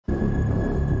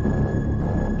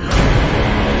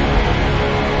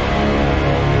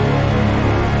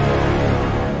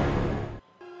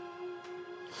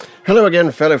Hello again,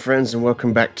 fellow friends, and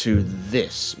welcome back to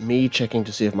this. Me checking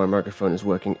to see if my microphone is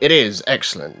working. It is!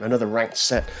 Excellent. Another ranked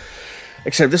set.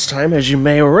 Except this time, as you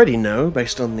may already know,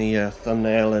 based on the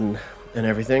thumbnail and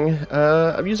everything,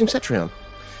 I'm using Cetrion.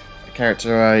 A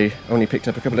character I only picked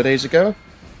up a couple of days ago,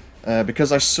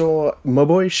 because I saw my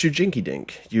boy Shujinky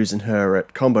Dink using her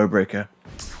at Combo Breaker.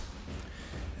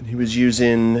 And he was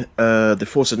using the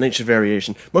Force of Nature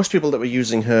variation. Most people that were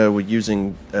using her were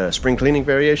using Spring Cleaning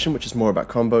variation, which is more about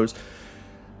combos.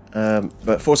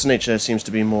 But Force of Nature seems to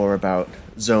be more about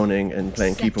zoning and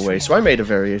playing keep away. So I made a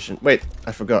variation. Wait,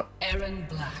 I forgot.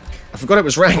 I forgot it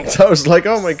was ranked. I was like,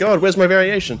 oh my god, where's my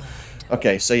variation?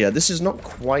 Okay, so yeah, this is not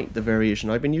quite the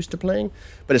variation I've been used to playing,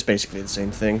 but it's basically the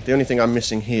same thing. The only thing I'm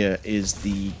missing here is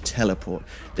the teleport.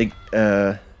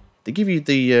 They give you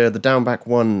the down back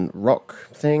one rock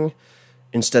thing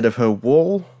instead of her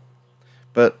wall,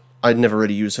 but I'd never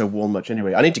really use her wall much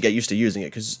anyway. I need to get used to using it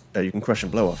because you can crush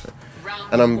and blow off it.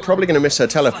 And I'm probably going to miss her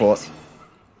teleport,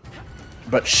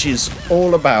 but she's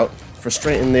all about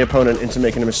frustrating the opponent into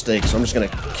making a mistake, so I'm just going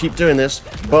to keep doing this.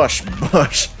 Bush,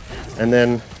 bush, and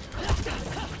then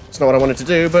it's not what I wanted to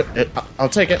do, but I'll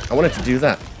take it. I wanted to do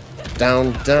that.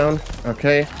 Down, down,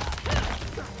 okay.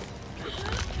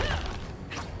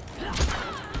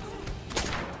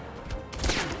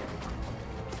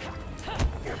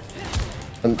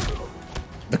 And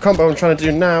the combo I'm trying to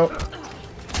do now...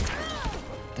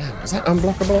 Damn, is that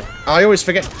unblockable? I always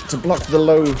forget to block the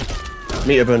low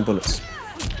meter burn bullets.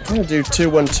 I'm trying to do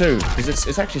 2-1-2, because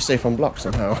it's actually safe on block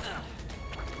somehow.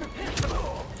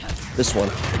 This one.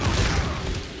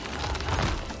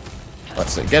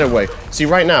 That's it, get away. See,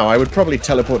 right now, I would probably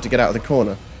teleport to get out of the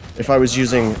corner if I was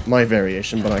using my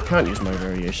variation, but I can't use my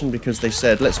variation because they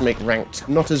said, let's make ranked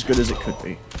not as good as it could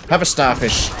be. Have a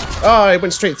starfish. Oh, I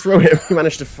went straight through him. He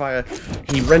managed to fire.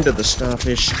 He rendered the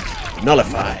starfish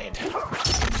nullified.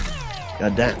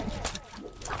 God damn.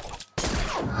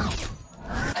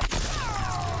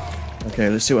 Okay,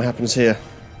 let's see what happens here.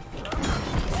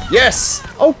 Yes!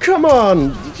 Oh, come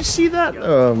on! Did you see that?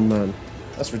 Oh, man.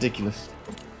 That's ridiculous.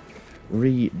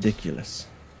 Ridiculous.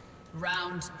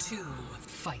 Round 2,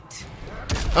 fight.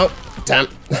 Oh, damn.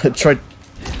 Tried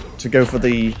to go for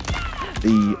the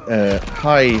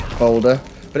high boulder,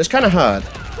 but it's kind of hard.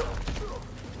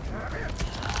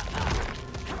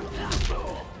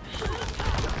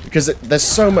 Because there's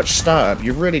so much startup,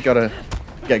 you've really got to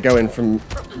get going from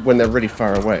when they're really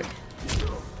far away.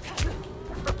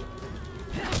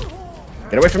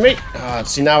 Get away from me! Ah,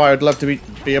 see, now I would love to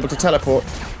be able to teleport,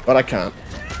 but I can't.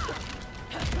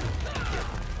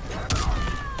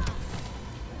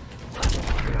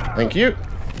 Thank you.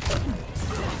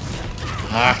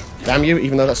 Ah, damn you,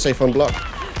 even though that's safe on block.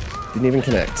 Didn't even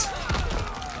connect.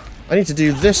 I need to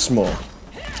do this more.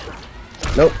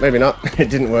 Nope, maybe not. It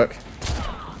didn't work.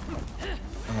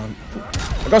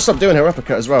 I've got to stop doing her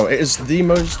uppercut as well. It is the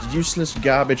most useless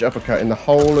garbage uppercut in the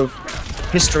whole of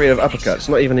history of uppercuts.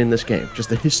 Not even in this game. Just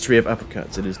the history of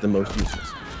uppercuts. It is the most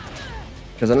useless.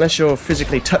 Because unless you're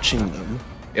physically touching them,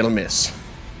 it'll miss.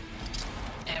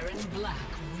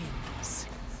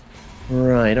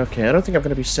 Right, okay, I don't think I'm going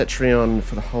to be Cetrion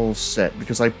for the whole set,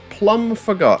 because I plumb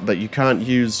forgot that you can't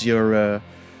use your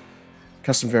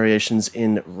custom variations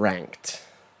in Ranked.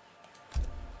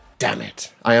 Damn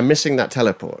it. I am missing that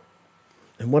teleport.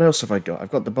 And what else have I got?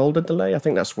 I've got the boulder delay, I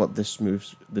think that's what this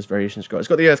variation's got. It's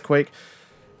got the earthquake,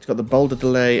 it's got the boulder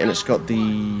delay, and it's got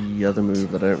the other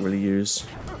move that I don't really use.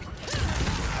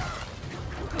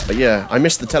 But yeah, I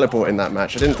missed the teleport in that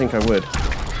match. I didn't think I would,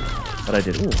 but I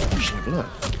did. Ooh, pushing blood.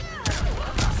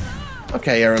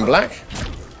 Okay, Aaron Black.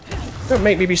 Don't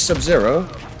make me be Sub-Zero.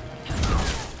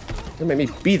 Don't make me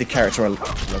be the character I love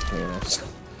playing as.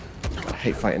 I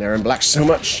hate fighting Aaron Black so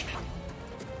much.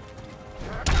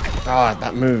 Ah,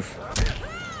 that move.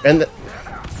 And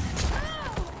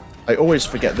I always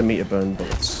forget the meter burn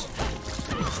bullets.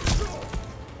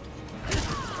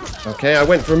 Okay, I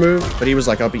went for a move, but he was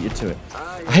like, I'll beat you to it.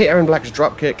 I hate Aaron Black's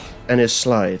dropkick and his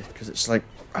slide, because it's like,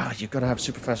 you've got to have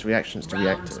super fast reactions to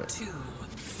react to it.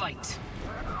 Fight.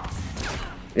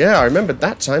 Yeah, I remembered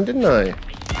that time, didn't I?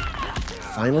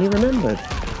 Finally remembered.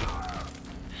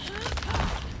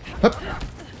 Hup.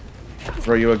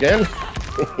 Throw you again.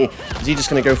 Is he just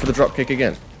going to go for the drop kick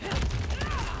again?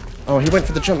 Oh, he went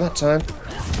for the jump that time.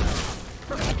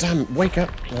 Oh, damn, wake up.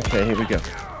 Okay, here we go.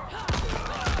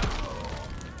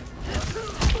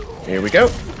 Here we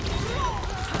go.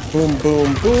 Boom,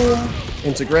 boom, boom.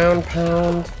 Into ground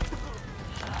pound.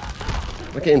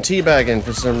 Look at him teabagging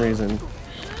for some reason.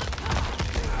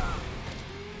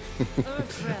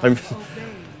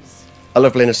 I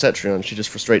love playing a Cetrion. She just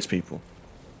frustrates people.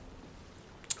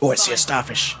 Oh, I see a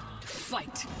starfish.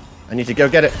 Fight. I need to go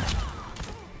get it.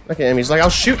 Look at him, he's like, I'll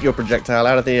shoot your projectile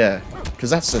out of the air. Because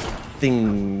that's a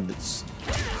thing that's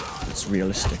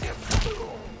realistic.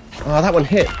 Oh, that one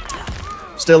hit.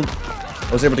 Still, I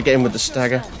was able to get him with the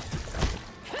stagger.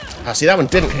 Ah, see, that one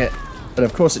didn't hit. And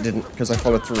of course it didn't, because I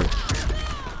followed through.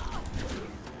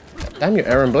 Damn you,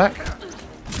 Aaron Black.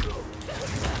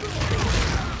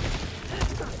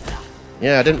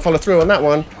 Yeah, I didn't follow through on that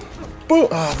one. Boom!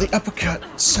 Oh, the uppercut.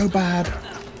 So bad.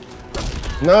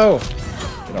 No!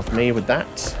 Get off me with that.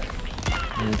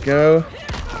 There we go.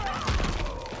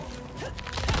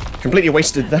 Completely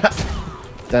wasted that.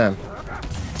 Damn.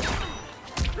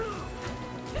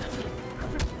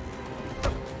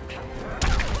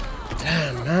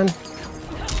 Damn, man.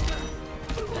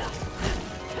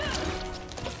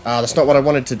 Ah, that's not what I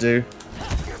wanted to do.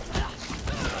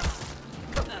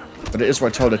 But it is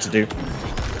what I told her to do.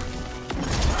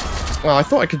 Oh, I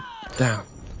thought I could... Damn.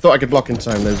 Thought I could block in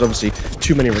time. There's obviously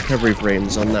too many recovery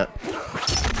frames on that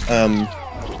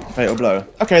fatal blow.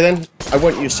 Okay, then. I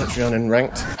won't use Cetrion in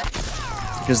ranked.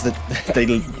 Because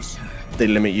they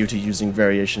limit you to using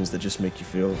variations that just make you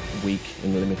feel weak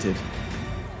and limited.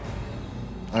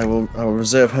 I will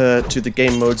reserve her to the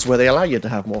game modes where they allow you to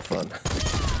have more fun.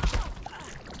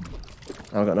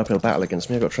 I've got an uphill battle against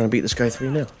me. I've got to try and beat this guy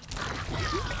 3-0.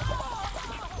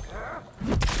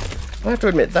 I have to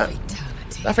admit that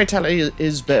fatality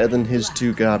is better than his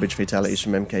 2 garbage fatalities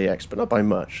from MKX, but not by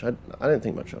much. I don't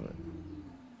think much of it.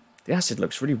 The acid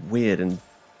looks really weird and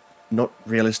not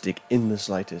realistic in the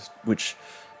slightest, which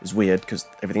is weird because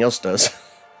everything else does.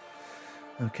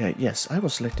 Okay, yes, I will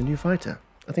select a new fighter.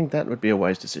 I think that would be a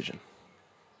wise decision.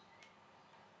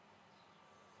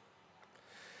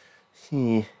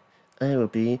 I will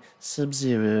be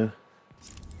Sub-Zero.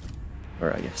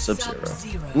 Or I guess Sub-Zero.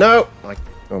 No!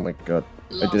 Oh my god.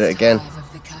 I did it again.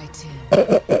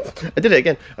 I did it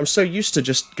again. I'm so used to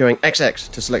just going XX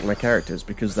to select my characters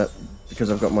because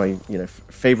I've got my, you know,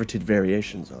 favorited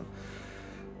variations on.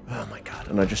 Oh my god,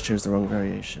 and I just chose the wrong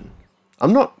variation.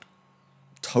 I'm not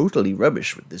totally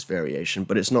rubbish with this variation,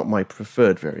 but it's not my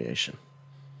preferred variation.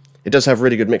 It does have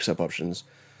really good mix-up options,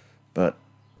 but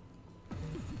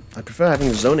I prefer having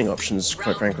the zoning options,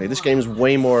 quite frankly. This game is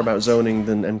way more about zoning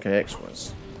than MKX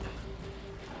was.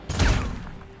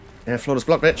 Yeah, flawless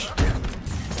block, bitch.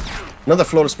 Another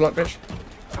flawless block, bitch.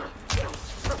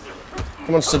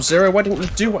 Come on, Sub-Zero, why didn't you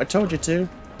do what I told you to?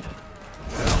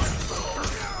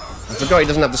 I forgot he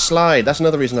doesn't have the slide. That's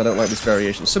another reason I don't like this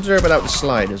variation. Sub-Zero without the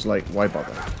slide is like, why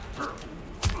bother?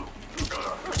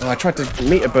 Oh, I tried to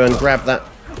meter burn, grab that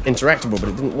interactable, but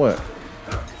it didn't work.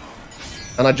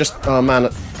 And I just, oh man,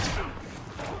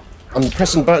 I'm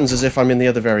pressing buttons as if I'm in the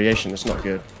other variation. It's not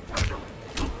good.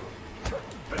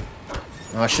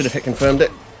 Oh, I should have hit confirmed it,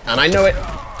 and I know it.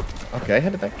 Okay, how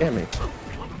did that get me?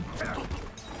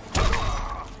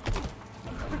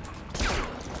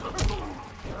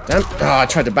 Damn. Oh, I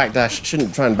tried to backdash.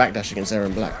 Shouldn't try and backdash against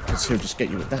Aaron Black, because he'll just get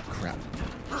you with that crap.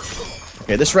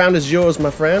 Okay, this round is yours,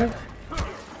 my friend.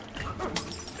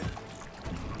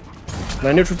 Can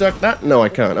I neutral duck that? No, I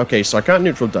can't. Okay, so I can't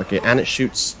neutral duck it, and it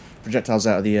shoots projectiles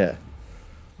out of the air.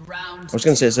 I was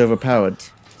going to say it's overpowered,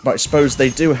 but I suppose they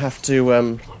do have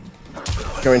to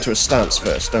go into a stance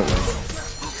first, don't they?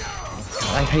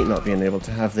 I hate not being able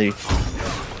to have the...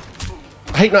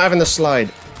 I hate not having the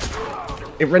slide.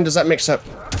 It renders that mix-up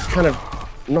kind of,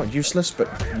 not useless, but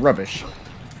rubbish.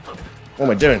 What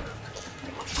am I doing?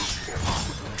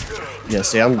 Yeah,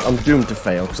 see, I'm doomed to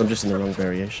fail, because I'm just in the wrong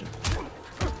variation.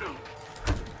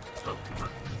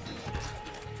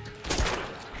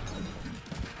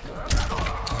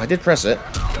 I did press it.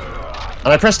 And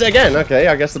I pressed it again! Okay,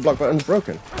 I guess the block button's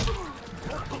broken.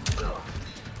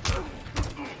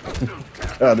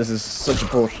 Oh, this is such a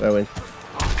poor showing.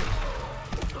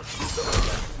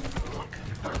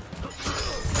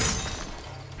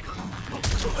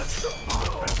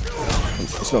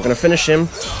 It's not going to finish him.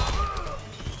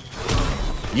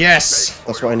 Yes!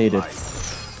 That's what I needed.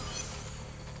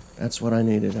 That's what I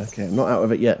needed. Okay, I'm not out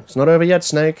of it yet. It's not over yet,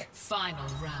 Snake. Final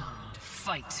round.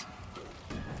 Fight.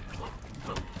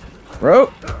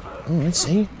 Bro! Oh, I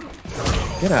see.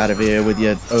 Get out of here with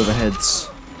your overheads.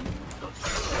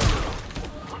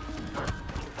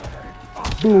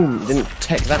 Boom! You didn't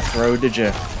tech that throw, did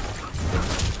you?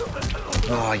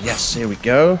 Oh, yes, here we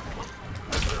go.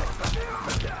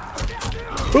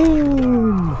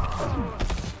 Boom!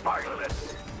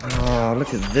 Oh,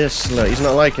 look at this. Look, he's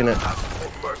not liking it.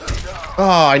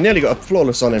 Oh, I nearly got a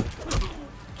flawless on him.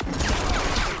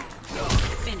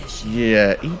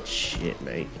 Yeah, eat shit,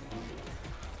 mate.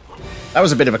 That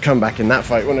was a bit of a comeback in that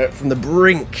fight, wasn't it? From the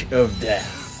brink of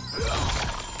death.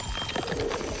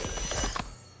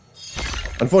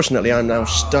 Unfortunately, I'm now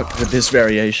stuck with this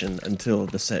variation until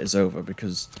the set is over,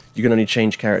 because you can only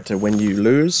change character when you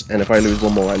lose, and if I lose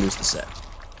one more, I lose the set.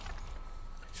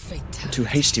 I'm too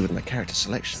hasty with my character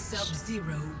selections.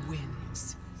 Sub-Zero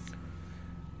wins.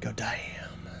 God damn.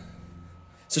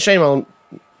 It's a shame I'll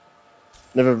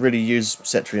never really use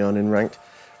Cetrion in Ranked.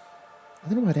 I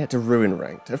don't know why they had to ruin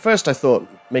Ranked. At first I thought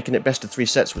making it best of 3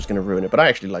 sets was going to ruin it, but I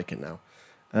actually like it now.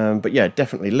 But yeah,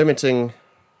 definitely limiting...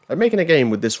 Like making a game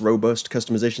with this robust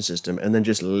customization system and then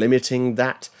just limiting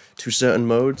that to certain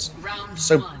modes.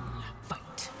 So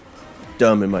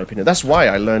dumb in my opinion. That's why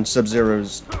I learned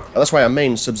Sub-Zero's... that's why I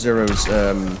mained Sub-Zero's...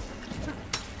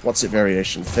 what's it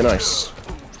variation? Thin Ice.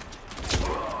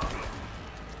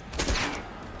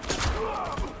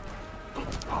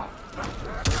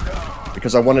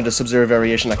 Because I wanted a Sub-Zero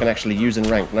variation I can actually use in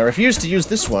Ranked. And I refused to use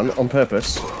this one on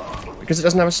purpose because it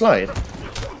doesn't have a slide.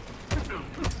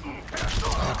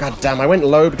 God damn, I went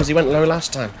low because he went low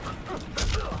last time.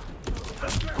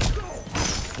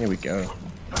 Here we go.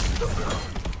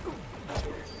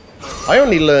 I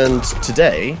only learned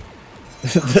today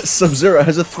that Sub-Zero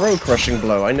has a throw-crushing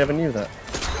blow. I never knew that.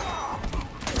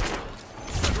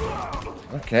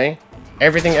 Okay.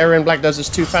 Everything Aaron Black does is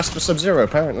too fast for Sub-Zero,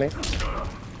 apparently.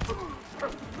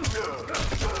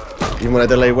 Even when I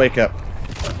delay wake up.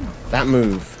 That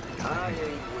move.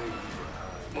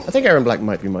 I think Aaron Black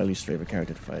might be my least favorite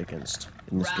character to fight against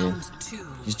in this game.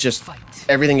 He's just...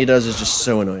 everything he does is just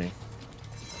so annoying.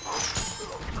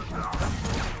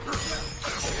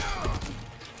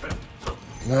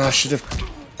 No, I should have...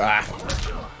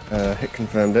 hit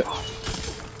confirmed it.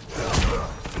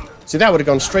 See, that would have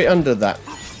gone straight under that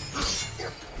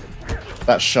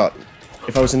shot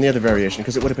if I was in the other variation,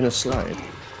 because it would have been a slide.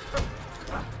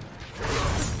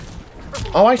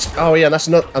 Oh yeah, that's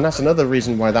another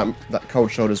reason why that cold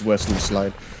shoulder is worse than the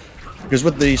slide. Because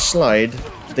with the slide,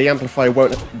 the amplify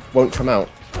won't come out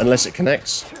unless it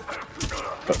connects.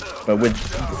 But with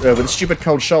the stupid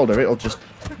cold shoulder, it'll just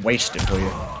waste it for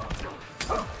you.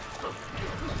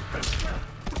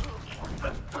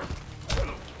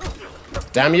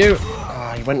 Damn you!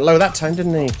 Ah, he went low that time,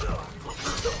 didn't he?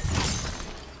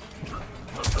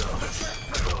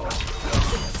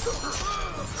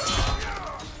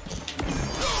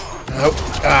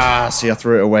 Oh, see, I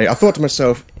threw it away. I thought to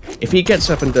myself, if he gets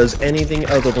up and does anything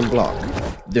other than block,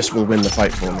 this will win the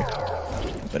fight for me.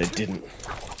 But it didn't.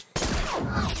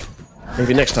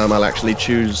 Maybe next time I'll actually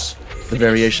choose the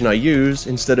variation I use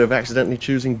instead of accidentally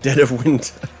choosing Dead of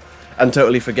Winter. And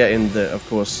totally forgetting that, of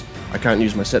course, I can't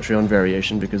use my Cetrion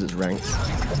variation because it's ranked.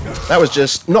 That was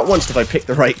just... not once did I pick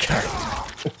the right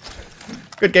character.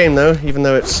 Good game, though, even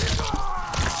though it's...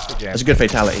 it's a good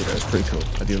fatality, though. It's pretty cool.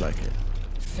 I do like it.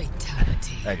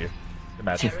 Thank you. Good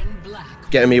match.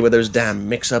 Getting me with those damn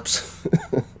mix-ups.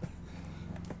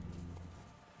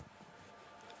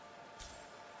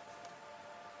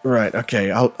 Right,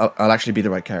 okay, I'll actually be the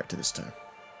right character this time.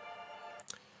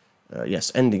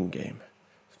 Yes, ending game.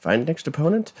 Find next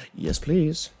opponent? Yes,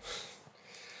 please.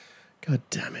 God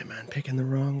damn it, man. Picking the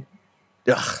wrong...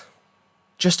 ugh.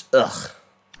 Just ugh.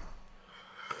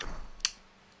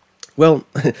 Well,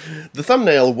 the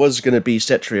thumbnail was going to be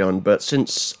Cetrion, but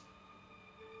since...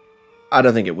 I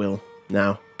don't think it will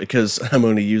now, because I'm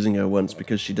only using her once,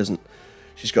 because she doesn't...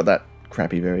 she's got that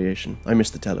crappy variation. I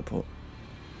missed the teleport.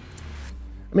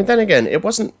 I mean, then again, it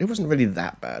wasn't really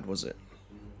that bad, was it?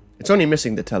 It's only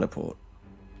missing the teleport.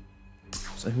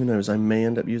 So who knows, I may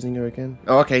end up using her again.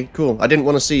 Oh, okay, cool. I didn't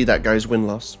want to see that guy's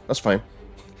win-loss. That's fine.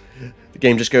 The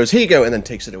game just goes, here you go, and then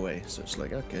takes it away. So it's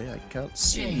like, okay, I can't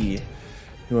see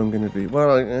who I'm going to be.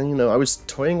 Well, you know, I was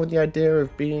toying with the idea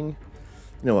of being...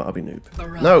 you know what, I'll be Noob.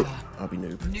 Baraka. No, I'll be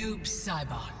Noob. Noob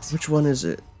saibot. Which one is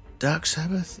it? Dark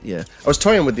Sabbath? Yeah. I was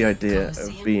toying with the idea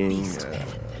of being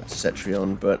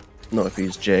Cetrion, but not if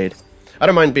he's Jade. I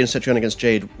don't mind being Cetrion against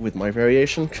Jade with my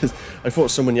variation, because I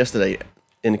fought someone yesterday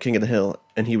in King of the Hill,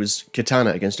 and he was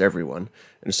Katana against everyone.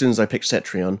 And as soon as I picked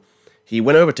Cetrion, he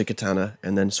went over to Katana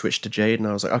and then switched to Jade, and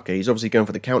I was like, okay, he's obviously going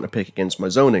for the counter pick against my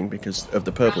zoning because of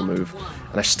the purple move,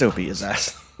 and I still beat his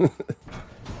ass.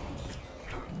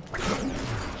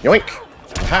 Yoink!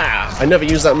 Ha! I never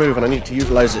use that move, and I need to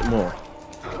utilize it more.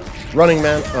 Running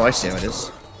Man. Oh, I see how it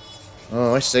is.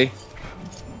 Oh, I see.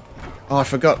 Oh, I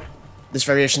forgot. This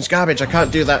variation's garbage. I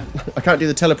can't do that. I can't do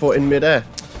the teleport in midair.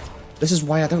 This is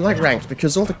why I don't like Ranked,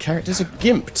 because all the characters are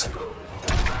gimped.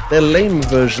 They're lame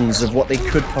versions of what they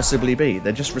could possibly be.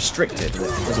 They're just restricted, and it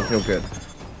doesn't feel good.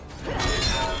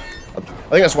 I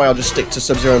think that's why I'll just stick to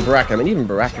Sub-Zero and Baraka. I mean, even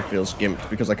Baraka feels gimped,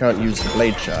 because I can't use the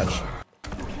blade charge.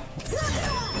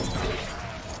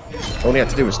 All you had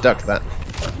to do was duck that.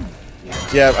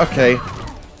 Yeah, okay.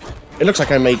 It looks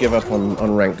like I may give up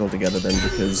on Ranked altogether then,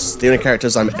 because the only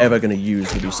characters I'm ever going to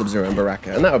use will be Sub-Zero and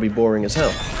Baraka, and that would be boring as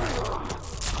hell.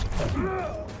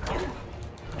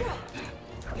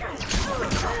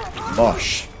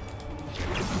 Bosh.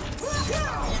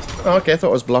 Oh, okay, I thought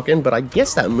I was blocking, but I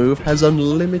guess that move has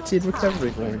unlimited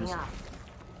recovery frames.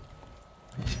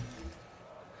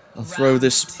 I'll throw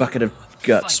this bucket of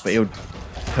guts, but he'll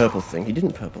purple thing. He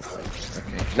didn't purple thing.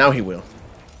 Okay, now he will.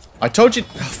 I told you.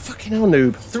 Oh, fucking hell,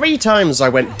 noob. 3 times I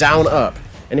went down up,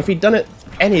 and if he'd done it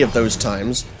any of those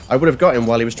times, I would have got him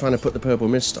while he was trying to put the purple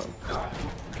mist on.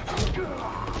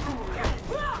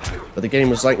 But the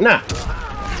game was like, nah.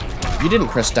 You didn't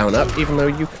press down up, even though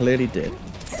you clearly did.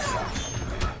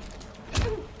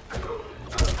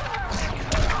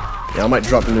 Yeah, I might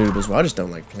drop Noob as well. I just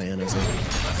don't like playing as him.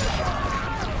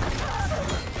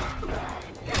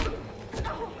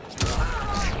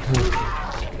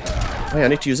 Oh yeah, I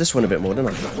need to use this one a bit more, don't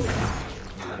I?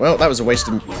 Well, that was a waste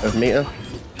of meter.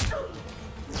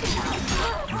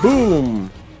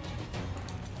 Boom!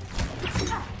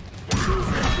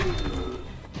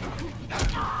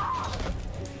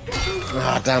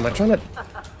 Ah, damn, I'm trying to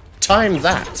time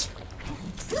that.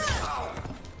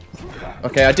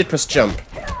 Okay, I did press jump.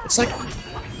 It's like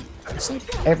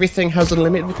everything has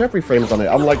unlimited recovery frames on it.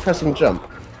 I'm like pressing jump.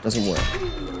 Doesn't work.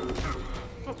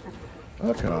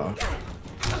 Fuck off.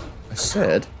 I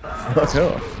said, fuck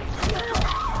off.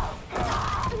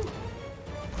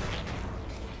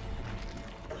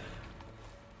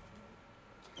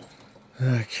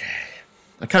 Okay.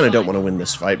 I kind of don't want to win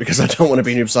this fight because I don't want to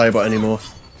be Noob Saibot anymore.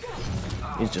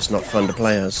 He's just not fun to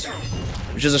play as.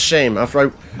 Which is a shame.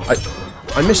 After I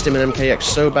missed him in MKX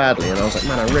so badly, and I was like,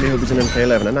 man, I really hope he's in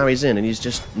MK11, and now he's in, and he's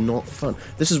just not fun.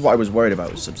 This is what I was worried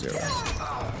about with Sub-Zero.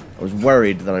 I was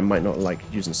worried that I might not like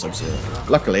using Sub-Zero.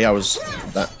 Luckily,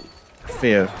 that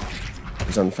fear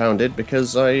is unfounded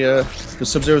because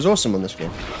Sub-Zero is awesome on this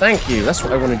game. Thank you, that's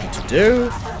what I wanted you to do.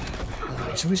 Oh,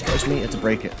 he's always got his meter to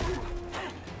break it.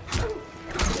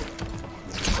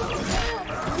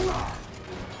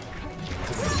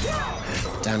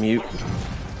 Damn you.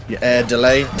 Your air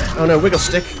delay. Oh no, wiggle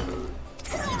stick.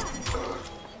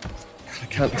 I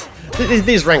can't.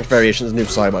 These ranked variations of Noob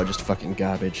Saibot are just fucking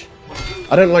garbage.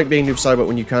 I don't like being Noob Saibot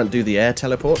when you can't do the air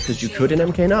teleport, because you could in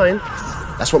MK9.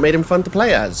 That's what made him fun to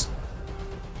play as.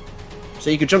 So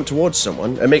you could jump towards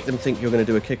someone and make them think you're going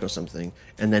to do a kick or something,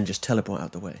 and then just teleport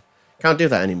out the way. Can't do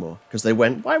that anymore, because they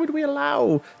went, why would we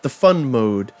allow the fun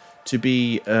mode to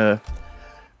be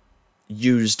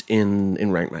used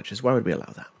in ranked matches? Why would we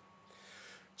allow that?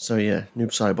 So yeah, Noob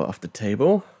Saibot off the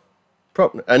table.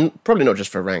 And probably not just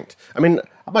for ranked. I mean,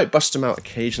 I might bust him out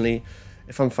occasionally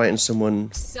if I'm fighting someone.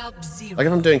 Like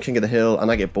if I'm doing King of the Hill and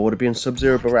I get bored of being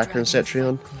Sub-Zero, Baraka, and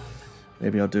Cetrion,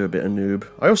 maybe I'll do a bit of Noob.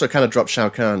 I also kind of dropped Shao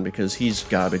Kahn because he's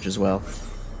garbage as well.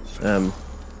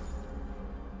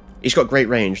 He's got great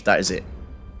range, that is it.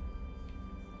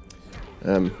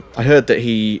 I heard that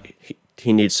he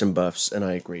needs some buffs, and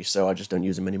I agree, so I just don't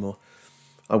use him anymore.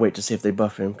 I'll wait to see if they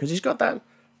buff him, because he's got that.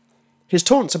 His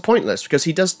taunts are pointless, because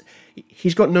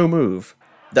he's got no move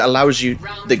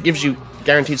that gives you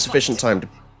guaranteed sufficient time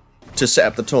to set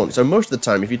up the taunt. So most of the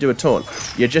time, if you do a taunt,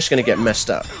 you're just going to get messed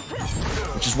up.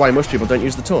 Which is why most people don't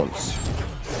use the taunts.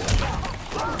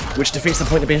 Which defeats the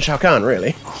point of being Shao Kahn,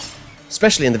 really.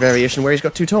 Especially in the variation where he's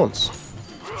got 2 taunts.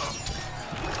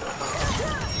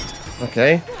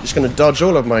 Okay, just going to dodge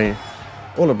all of my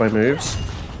moves.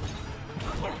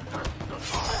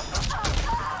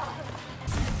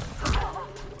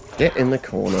 Get in the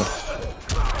corner.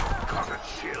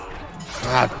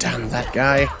 Ah, damn that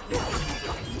guy.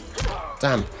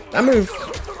 Damn, that move.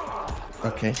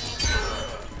 Okay.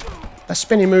 That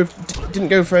spinny move didn't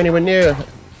go for anywhere near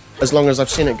as long as I've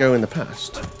seen it go in the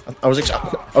past. I was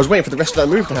waiting for the rest of that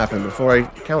move to happen before I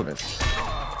countered.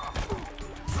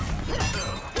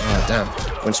 Ah, damn.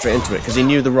 Went straight into it because he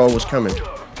knew the roll was coming. Yeah,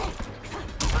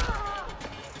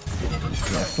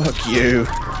 fuck you.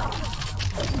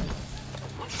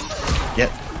 Get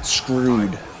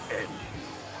screwed.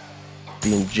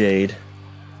 Being Jade.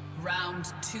 Round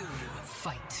 2,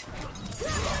 fight.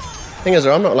 Thing is,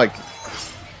 though, I'm not like.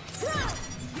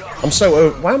 I'm so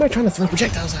over. Why am I trying to throw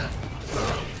projectiles at?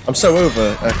 I'm so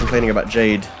over complaining about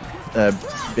Jade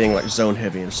being like zone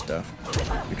heavy and stuff,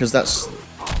 because that's,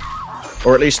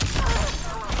 or at least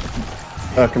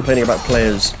complaining about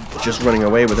players just running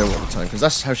away with her all the time, because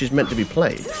that's how she's meant to be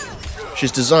played.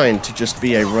 She's designed to just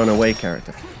be a runaway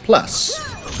character. Plus,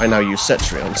 I now use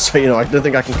Cetrion, so you know I don't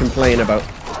think I can complain about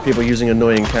people using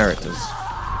annoying characters.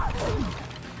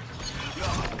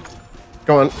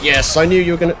 Go on. Yes, I knew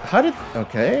you were gonna. How did?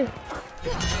 Okay.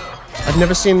 I've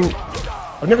never seen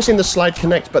I've never seen the slide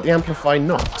connect, but the amplify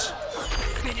not.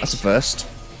 That's a first.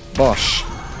 Bosh.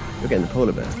 You're getting the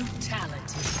polar bear.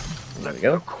 There we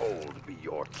go.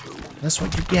 That's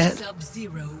what you get.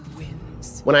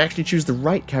 When I actually choose the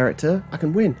right character, I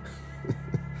can win.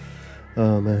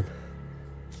 Oh, man.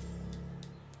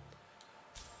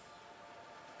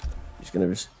 He's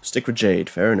going to stick with Jade.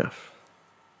 Fair enough.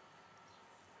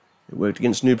 It worked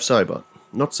against Noob Saibot.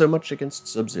 Not so much against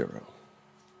Sub-Zero.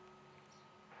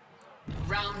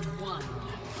 Round 1,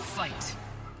 fight.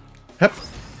 Hup.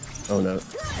 Oh no.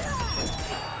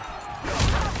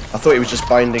 I thought he was just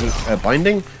binding.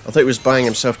 Binding? I thought he was buying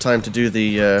himself time to do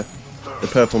the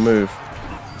purple move.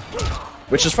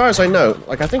 Which, as far as I know,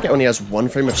 like I think it only has 1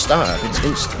 frame of startup. It's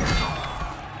instant.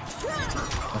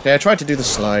 Okay, I tried to do the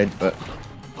slide, but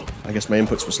I guess my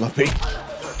inputs were sloppy.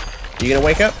 You gonna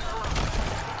wake up?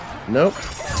 Nope.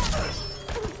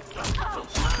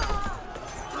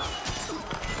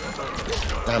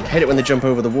 Damn, hate it when they jump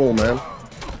over the wall, man.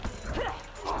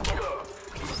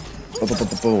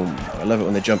 Boom. I love it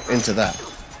when they jump into that. I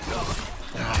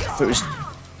thought he was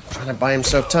trying to buy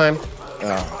himself time. Oh,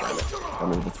 damn it. I'm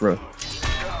over the throw.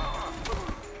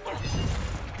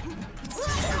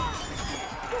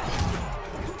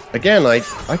 Again,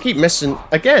 I keep messing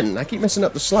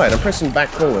up the slide. I'm pressing back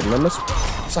forward, and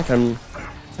it's like I'm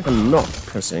not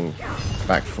pressing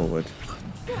back forward.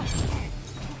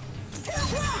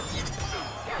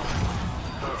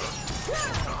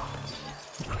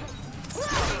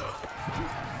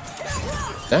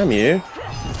 Damn you!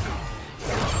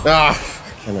 Ah,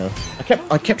 I know.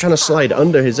 I kept trying to slide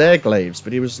under his air glaives,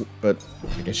 but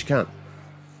I guess you can't.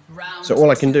 So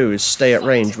all I can do is stay at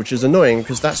range, which is annoying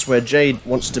because that's where Jade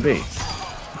wants to be.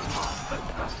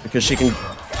 Because she can.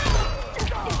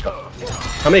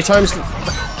 How many times did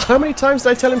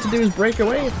I tell him to do his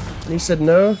breakaway? And he said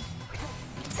no.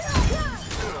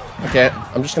 Okay,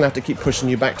 I'm just gonna have to keep pushing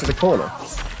you back to the corner,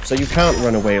 so you can't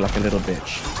run away like a little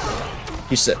bitch.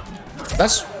 He said.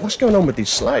 That's what's going on with these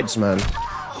slides, man.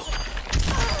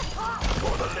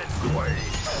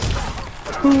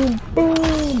 Boom,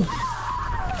 boom.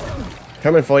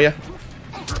 Coming for you.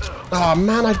 Oh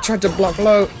man, I tried to block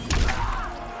low.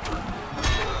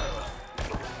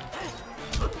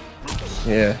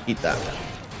 Yeah, eat that.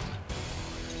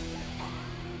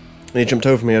 And he jumped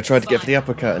over me. I tried to get for the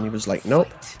uppercut, and he was like, "Nope."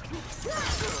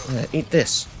 Yeah, eat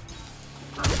this.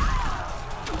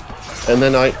 And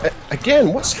then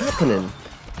again, what's happening?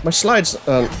 My slides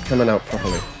aren't coming out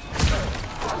properly.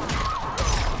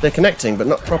 They're connecting, but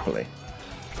not properly.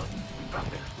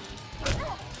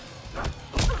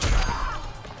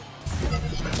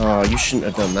 Oh, you shouldn't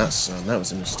have done that, son. That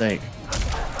was a mistake.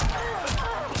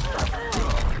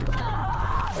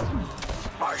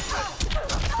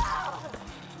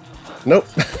 Nope.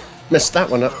 Messed that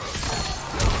one up.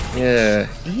 Yeah.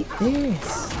 Eat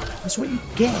this. That's what you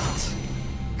get.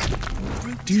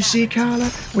 Do you see, Carla?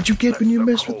 What you get when you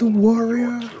mess with the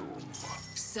warrior?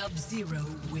 Sub-Zero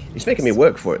wins. He's making me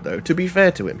work for it, though. To be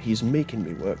fair to him, he's making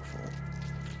me work for it.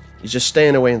 He's just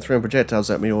staying away and throwing projectiles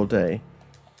at me all day.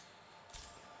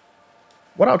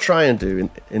 What I'll try and do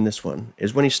in this one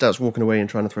is when he starts walking away and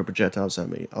trying to throw projectiles at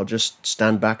me, I'll just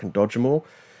stand back and dodge them all.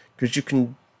 Because you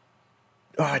can...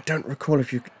 Oh, I don't recall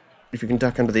if you can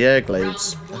duck under the air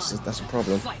glaives. That's a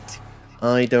problem.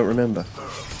 I don't remember.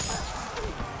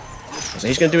 So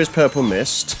he's going to do his purple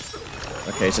mist.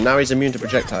 Okay, so now he's immune to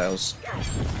projectiles.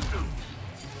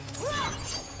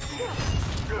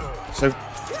 So,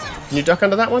 can you duck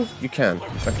under that one? You can.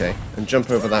 Okay, and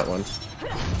jump over that one.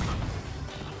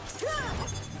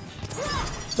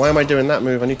 Why am I doing that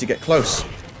move? I need to get close.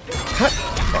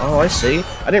 Oh, I see.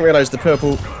 I didn't realise the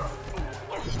purple...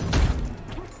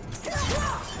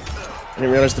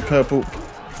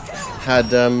 had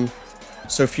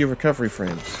so few recovery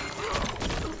frames.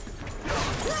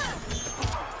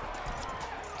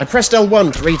 I pressed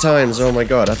L1 3 times, oh my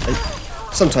god.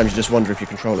 Sometimes you just wonder if your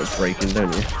controller's breaking,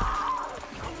 don't you?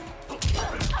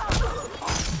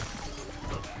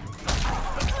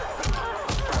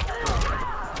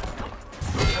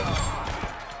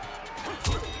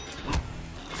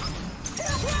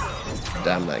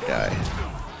 Damn that guy.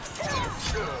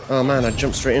 Oh man, I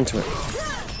jumped straight into it.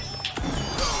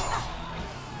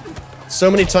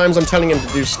 So many times I'm telling him to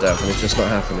do stuff and it's just not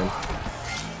happening.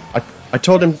 I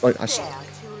told him, like,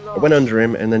 I went under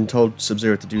him and then told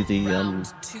Sub-Zero to do the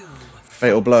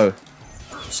fatal blow.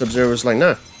 Sub-Zero was like,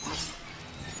 no.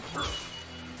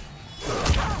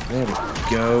 There we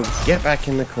go. Get back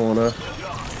in the corner.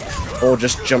 Or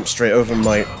just jump straight over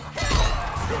my...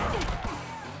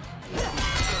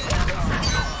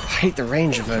 I hate the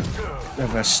range of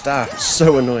her staff. It's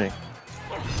so annoying.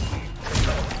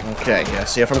 Okay, yeah,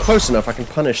 see, if I'm close enough, I can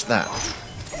punish that.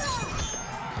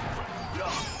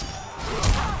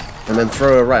 And then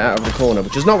throw her right out of the corner,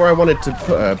 which is not where I wanted to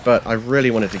put her, but I really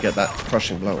wanted to get that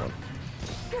crushing blow on.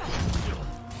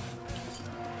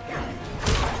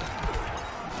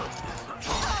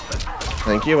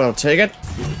 Thank you, I'll take it.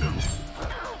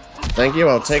 Thank you,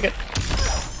 I'll take it.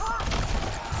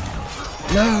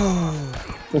 No!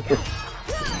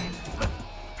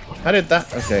 How did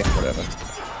that? Okay, whatever.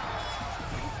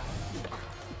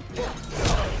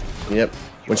 Yep,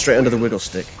 went straight under the wiggle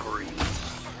stick.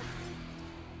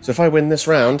 So if I win this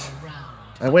round,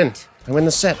 I win. I win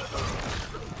the set.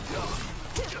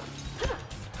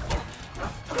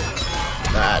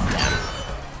 Ah,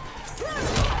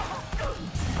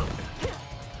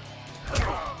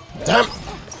 damn. Damn!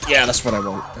 Yeah, that's what I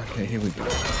want. Okay, here we go.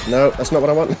 No, that's not what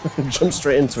I want. Jump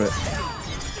straight into it.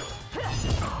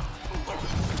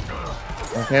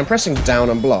 Okay, I'm pressing down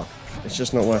and block. It's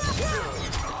just not working.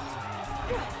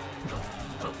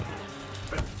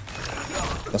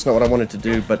 That's not what I wanted to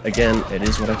do, but again, it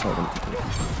is what I told him to do.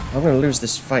 I'm going to lose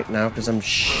this fight now because I'm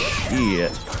shit.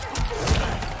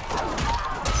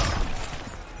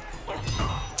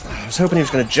 I was hoping he was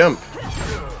going to jump.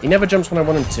 He never jumps when I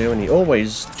want him to, and he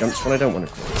always jumps when I don't want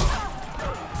him to.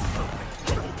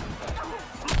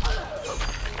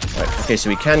 Right, okay, so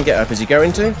he can get up. Is he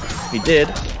going to? He did.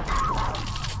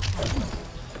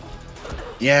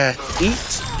 Yeah,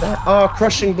 eat that. Oh,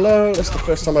 crushing blow. That's the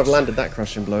first time I've landed that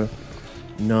crushing blow.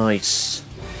 Nice.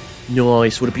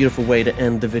 Nice. What a beautiful way to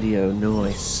end the video.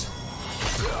 Nice.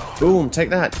 Boom, take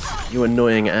that, you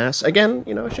annoying ass. Again,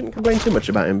 you know, I shouldn't complain too much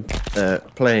about him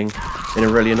playing in a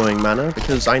really annoying manner,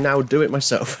 because I now do it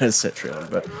myself as Cetrion,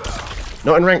 but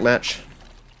not in ranked match,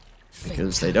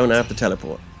 because they don't have to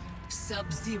teleport.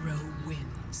 Sub-Zero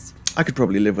wins. I could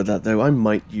probably live with that, though. I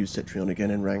might use Cetrion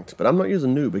again in ranked, but I'm not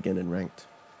using Noob again in ranked.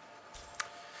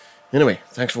 Anyway,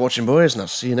 thanks for watching, boys, and I'll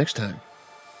see you next time.